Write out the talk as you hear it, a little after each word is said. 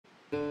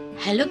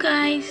Hello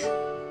guys!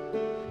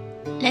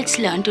 Let's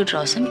learn to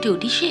draw some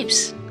 2D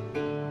shapes.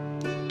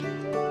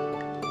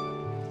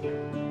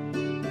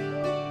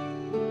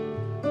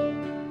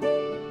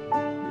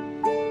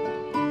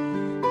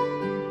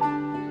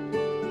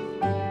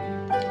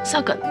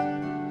 Circle,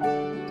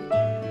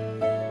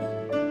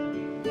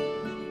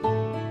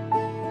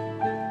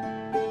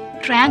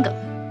 triangle,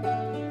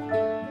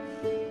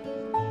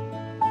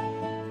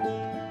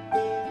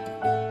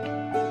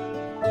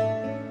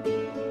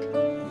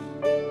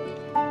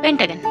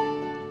 pentagon,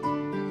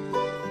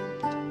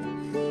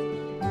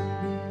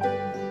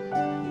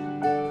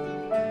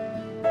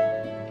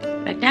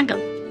 rectangle,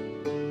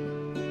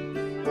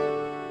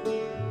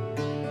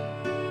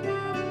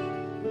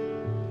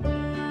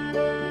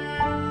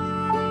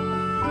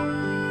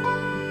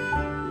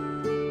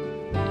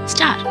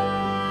 star,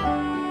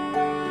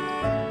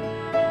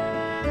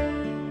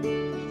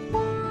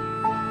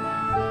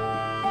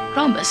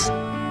 rhombus.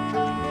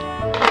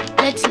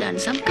 Let's learn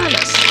some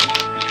colors.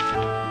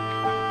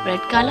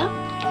 Red color,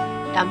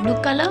 dark blue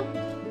color,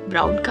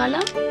 brown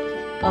color,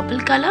 purple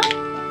color,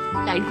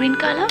 light green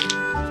color,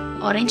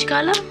 orange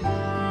color,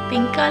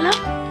 pink color,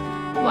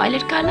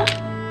 violet color,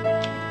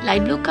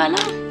 light blue color,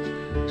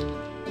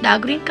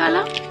 dark green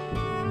color,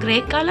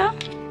 grey color,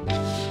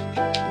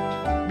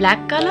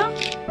 black color,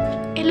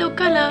 yellow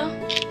color.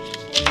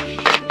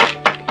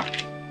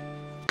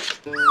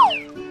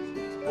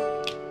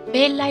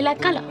 Pale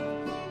lilac color,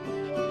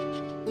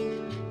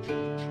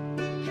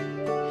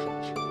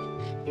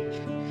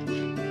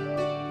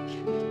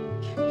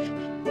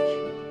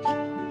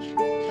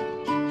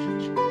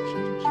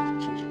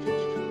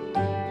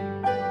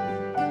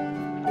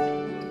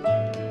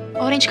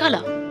 orange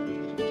color,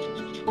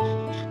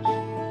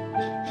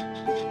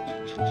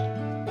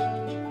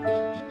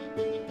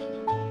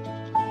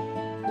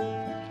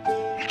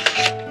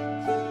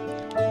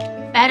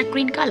 parrot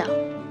green color,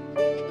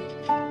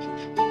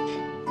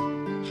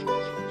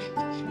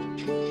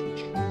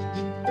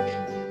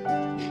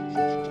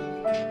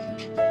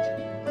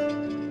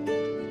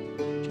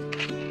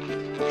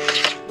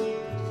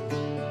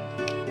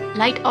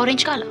 light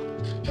orange color,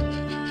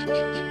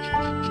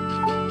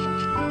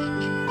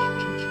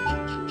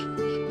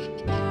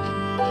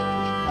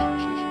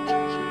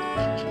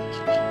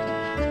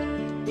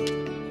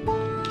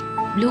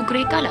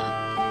 blue-gray color,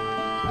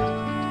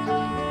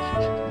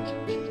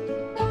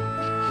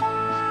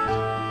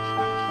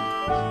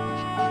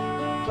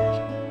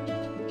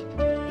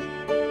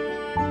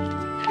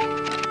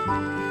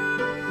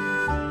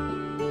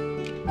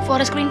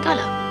 forest green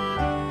color,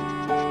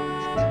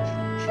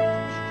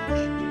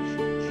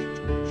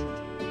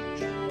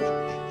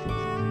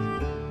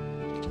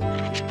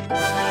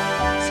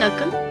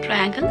 circle,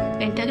 triangle,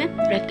 pentagon,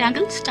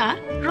 rectangle, star,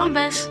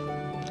 rhombus.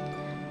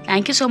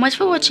 Thank you so much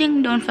for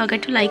watching. Don't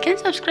forget to like and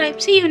subscribe.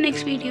 See you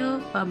next video.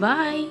 Bye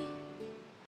bye.